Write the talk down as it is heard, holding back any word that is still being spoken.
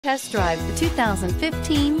Test drive the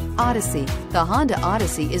 2015 Odyssey. The Honda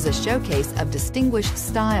Odyssey is a showcase of distinguished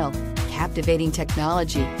style, captivating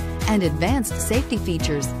technology, and advanced safety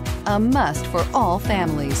features. A must for all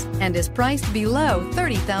families and is priced below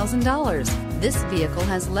 $30,000. This vehicle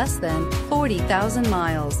has less than 40,000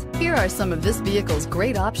 miles. Here are some of this vehicle's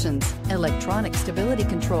great options: electronic stability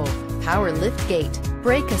control, power lift gate,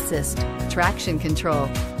 brake assist, traction control,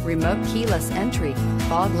 remote keyless entry,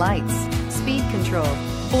 fog lights, speed control,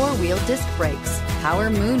 four-wheel disc brakes, power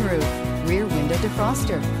moonroof, rear window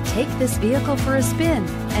defroster. Take this vehicle for a spin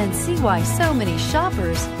and see why so many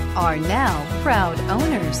shoppers are now proud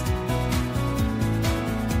owners.